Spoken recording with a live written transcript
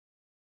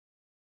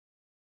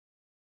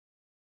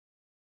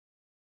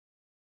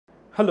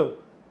Hello.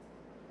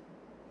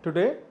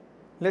 Today,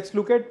 let's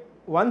look at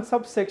one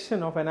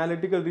subsection of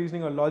analytical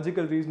reasoning or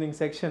logical reasoning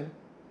section,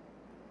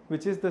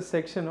 which is the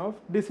section of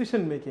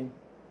decision making.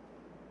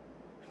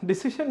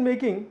 Decision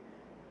making,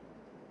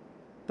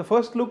 the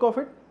first look of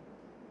it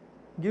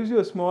gives you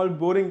a small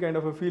boring kind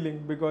of a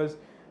feeling because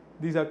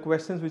these are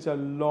questions which are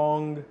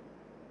long,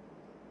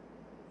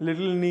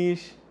 little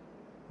niche,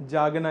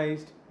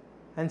 jargonized,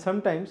 and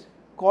sometimes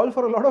call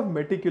for a lot of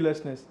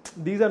meticulousness.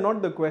 These are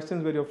not the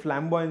questions where your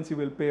flamboyancy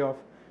will pay off.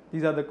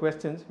 These are the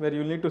questions where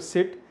you'll need to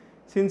sit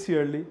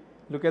sincerely,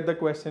 look at the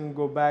question,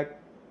 go back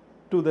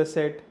to the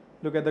set,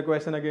 look at the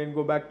question again,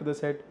 go back to the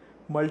set,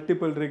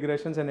 multiple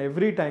regressions, and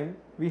every time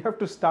we have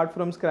to start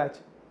from scratch.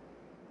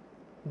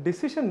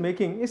 Decision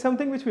making is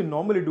something which we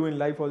normally do in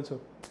life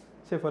also.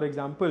 Say for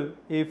example,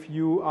 if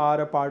you are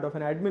a part of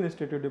an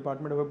administrative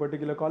department of a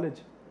particular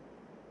college,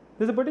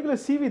 there's a particular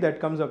CV that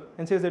comes up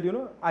and says that,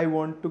 I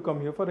want to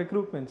come here for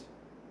recruitments.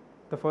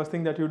 The first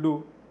thing that you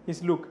do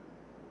is look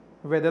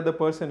whether the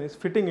person is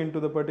fitting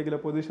into the particular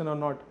position or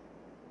not.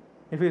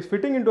 If he is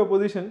fitting into a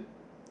position,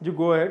 you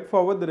go ahead,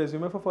 forward the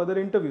resume for further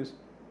interviews.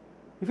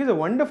 If it's a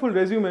wonderful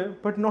resume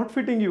but not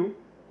fitting you,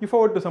 you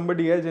forward to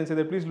somebody else and say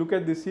that please look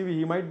at this CV,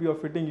 he might be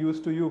of fitting use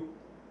to you.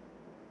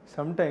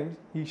 Sometimes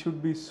he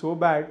should be so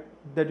bad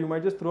that you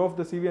might just throw off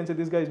the CV and say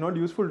this guy is not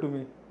useful to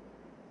me.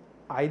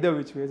 Either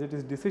which ways, it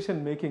is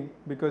decision making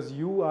because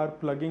you are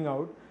plugging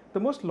out the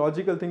most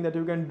logical thing that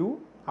you can do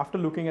after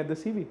looking at the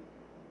CV.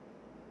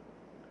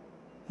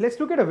 Let's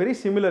look at a very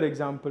similar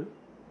example.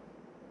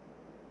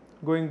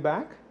 Going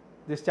back,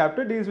 this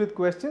chapter deals with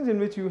questions in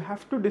which you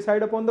have to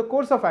decide upon the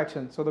course of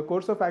action. So the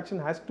course of action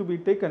has to be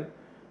taken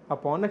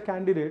upon a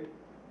candidate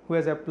who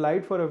has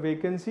applied for a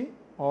vacancy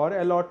or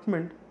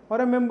allotment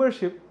or a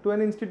membership to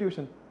an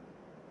institution,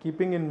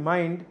 keeping in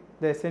mind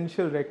the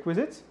essential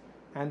requisites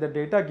and the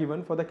data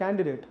given for the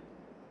candidate.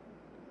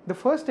 The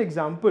first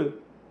example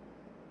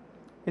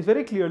is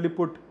very clearly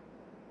put.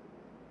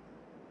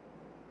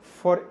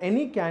 For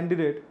any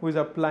candidate who is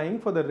applying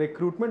for the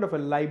recruitment of a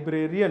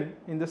librarian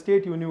in the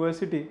state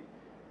university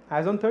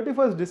as on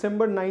 31st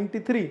December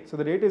 93, so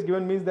the date is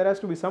given means there has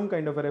to be some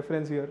kind of a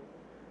reference here,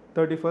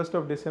 31st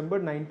of December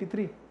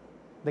 93.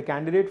 The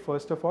candidate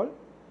first of all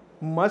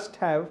must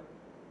have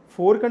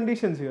 4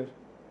 conditions here.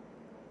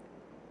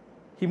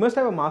 He must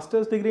have a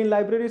master's degree in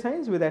library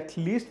science with at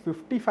least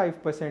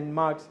 55%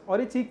 marks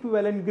or its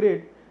equivalent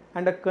grade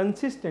and a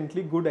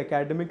consistently good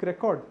academic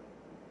record.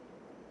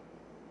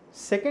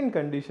 Second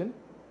condition,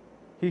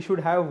 he should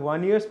have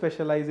 1 year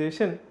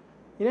specialization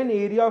in an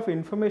area of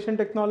information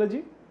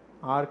technology,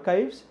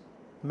 archives,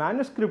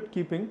 manuscript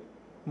keeping,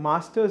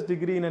 master's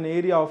degree in an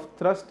area of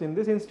thrust in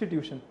this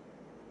institution.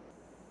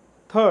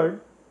 Third,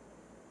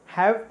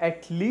 have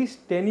at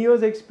least 10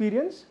 years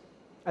experience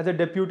as a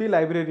deputy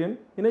librarian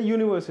in a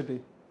university.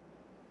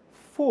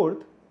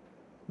 Fourth,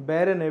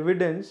 bear an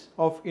evidence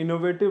of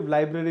innovative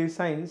library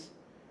science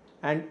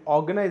and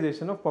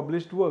organization of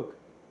published work.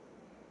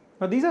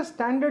 Now these are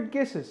standard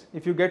cases.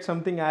 If you get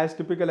something as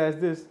typical as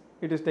this,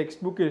 it is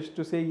textbookish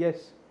to say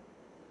yes.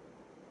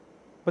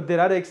 But there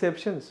are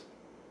exceptions.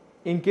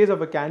 In case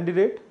of a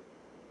candidate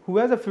who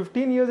has a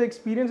 15 years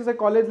experience as a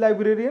college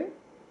librarian,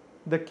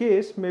 the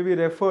case may be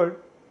referred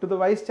to the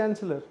Vice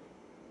Chancellor.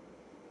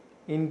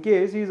 In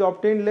case he has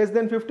obtained less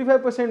than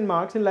 55%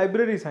 marks in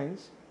library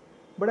science,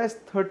 but has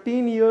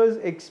 13 years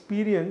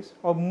experience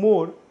or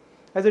more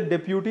as a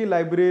deputy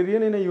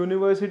librarian in a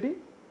university,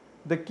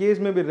 the case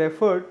may be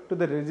referred to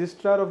the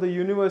registrar of the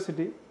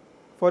university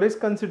for his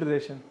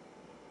consideration.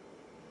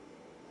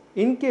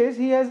 In case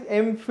he has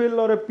MPhil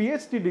or a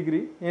PhD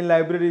degree in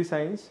library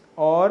science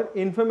or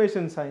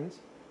information science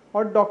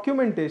or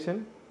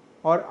documentation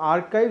or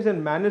archives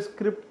and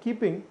manuscript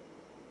keeping,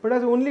 but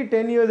has only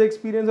 10 years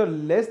experience or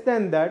less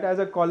than that as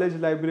a college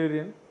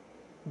librarian,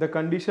 the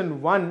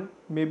condition 1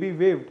 may be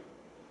waived.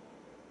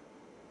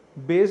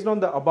 Based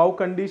on the above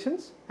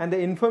conditions and the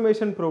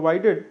information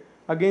provided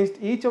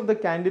against each of the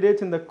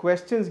candidates in the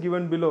questions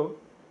given below,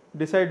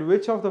 decide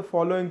which of the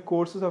following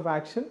courses of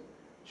action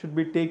should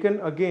be taken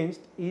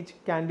against each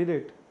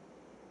candidate.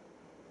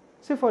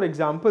 Say for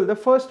example, the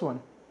first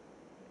one.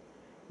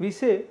 We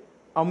say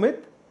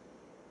Amit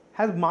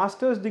has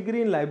master's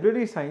degree in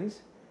library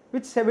science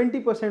with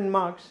 70%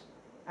 marks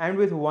and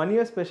with 1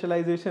 year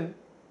specialization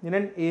in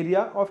an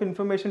area of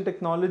information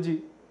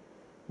technology,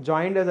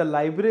 joined as a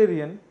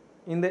librarian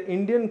in the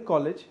Indian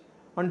College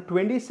on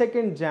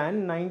 22nd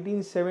Jan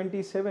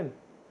 1977.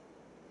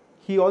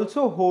 He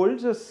also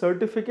holds a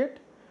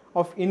certificate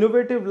of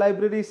innovative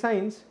library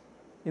science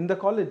in the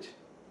college.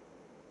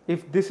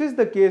 If this is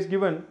the case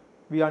given,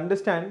 we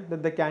understand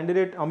that the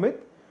candidate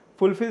Amit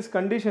fulfills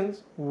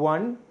conditions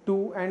 1,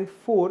 2 and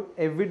 4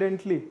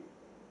 evidently.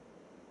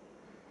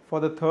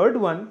 For the third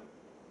one,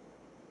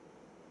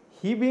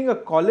 he being a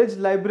college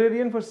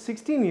librarian for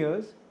 16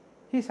 years,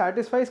 he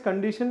satisfies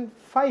condition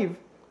 5,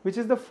 which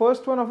is the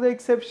first one of the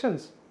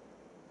exceptions.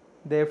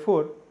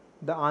 Therefore,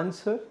 the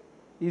answer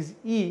is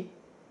E,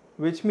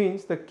 which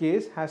means the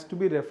case has to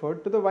be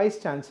referred to the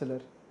Vice Chancellor.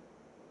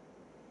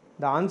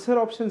 The answer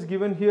options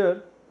given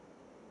here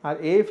are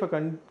A, if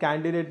a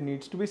candidate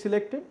needs to be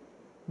selected,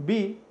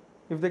 B,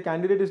 if the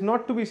candidate is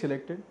not to be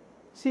selected,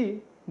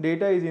 C,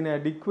 data is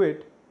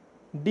inadequate,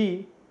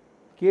 D,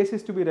 case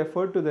is to be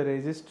referred to the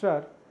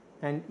registrar,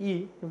 and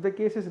E, if the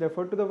case is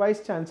referred to the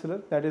vice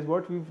chancellor. That is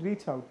what we've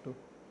reached out to.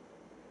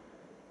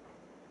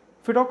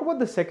 If we talk about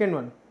the second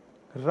one,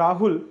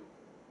 Rahul,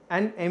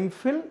 an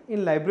MPhil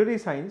in library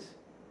science,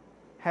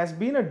 has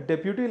been a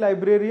deputy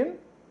librarian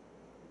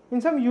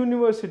in some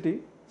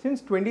university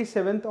since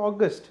 27th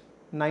August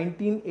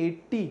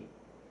 1980,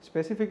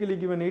 specifically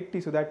given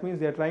 80, so that means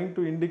they are trying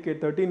to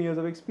indicate 13 years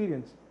of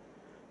experience.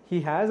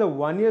 He has a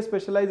 1-year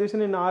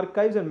specialization in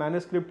archives and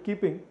manuscript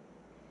keeping.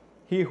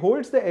 He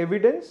holds the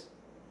evidence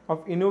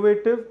of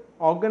innovative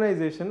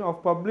organization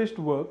of published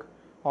work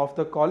of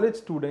the college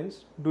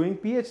students doing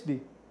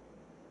PhD.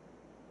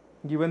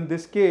 Given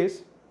this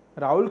case,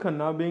 Rahul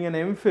Khanna, being an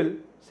MPhil,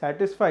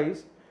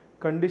 satisfies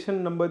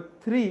condition number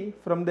 3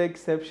 from the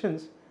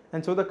exceptions,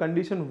 and so the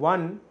condition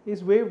 1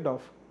 is waived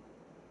off.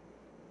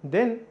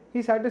 Then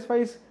he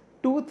satisfies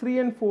 2, 3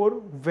 and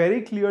 4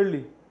 very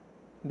clearly.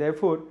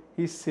 Therefore,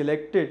 he is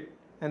selected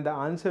and the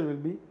answer will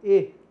be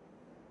A.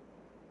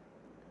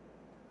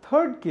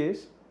 Third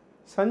case,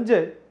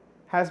 Sanjay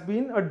has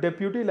been a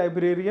deputy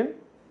librarian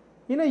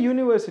in a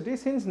university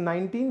since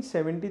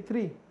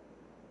 1973.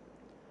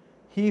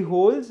 He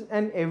holds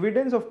an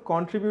evidence of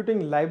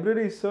contributing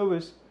library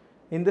service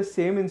in the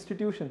same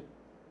institution.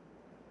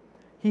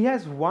 He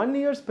has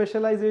 1-year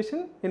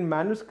specialization in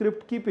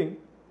manuscript keeping.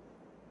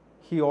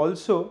 He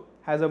also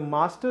has a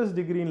master's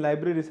degree in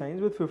library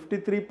science with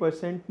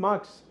 53%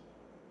 marks.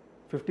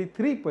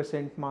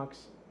 53%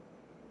 marks.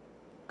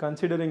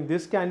 Considering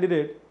this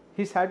candidate,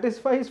 he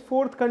satisfies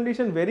fourth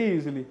condition very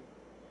easily.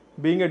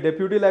 Being a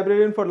deputy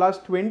librarian for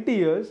last 20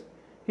 years,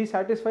 he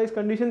satisfies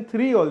condition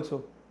 3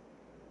 also.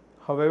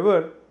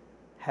 However,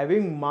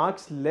 having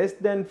marks less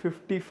than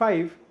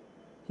 55,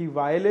 he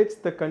violates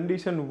the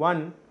condition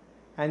 1,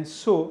 and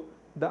so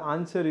the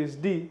answer is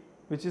D,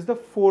 which is the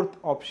fourth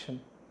option.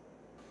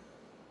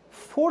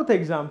 Fourth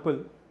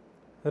example,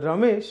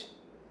 Ramesh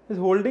is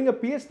holding a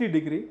PhD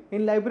degree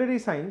in library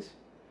science,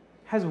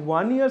 has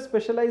 1-year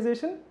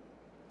specialization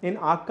in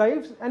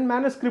archives and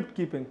manuscript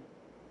keeping.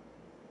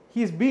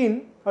 He's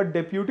been a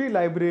deputy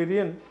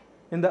librarian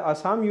in the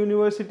Assam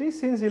University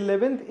since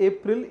 11th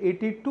April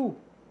 82.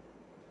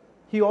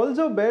 He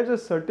also bears a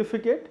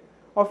certificate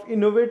of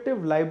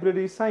innovative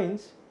library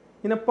science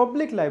in a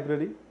public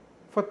library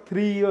for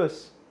 3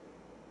 years.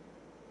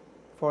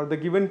 For the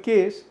given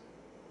case,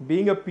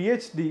 being a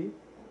PhD,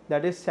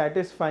 that is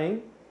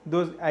satisfying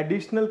those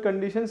additional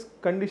conditions,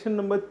 condition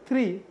number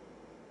 3,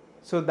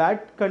 so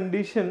that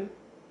condition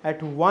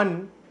at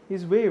 1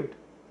 is waived.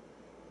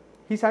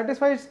 He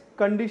satisfies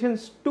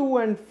conditions 2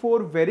 and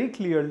 4 very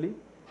clearly,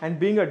 and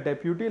being a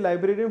deputy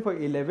librarian for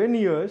 11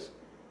 years,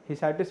 he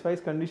satisfies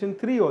condition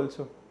 3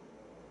 also.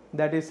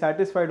 That is,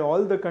 satisfied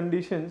all the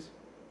conditions,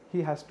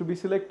 he has to be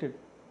selected.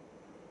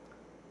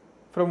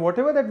 From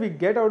whatever that we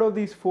get out of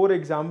these 4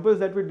 examples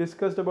that we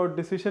discussed about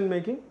decision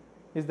making,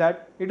 is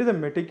that it is a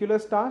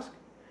meticulous task,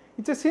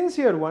 it's a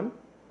sincere one,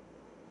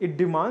 it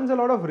demands a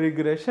lot of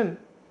regression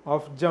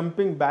of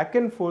jumping back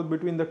and forth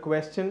between the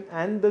question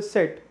and the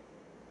set,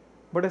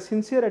 but a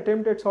sincere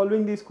attempt at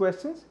solving these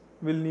questions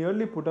will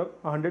nearly put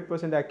up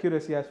 100%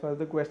 accuracy as far as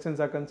the questions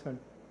are concerned.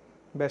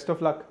 Best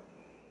of luck.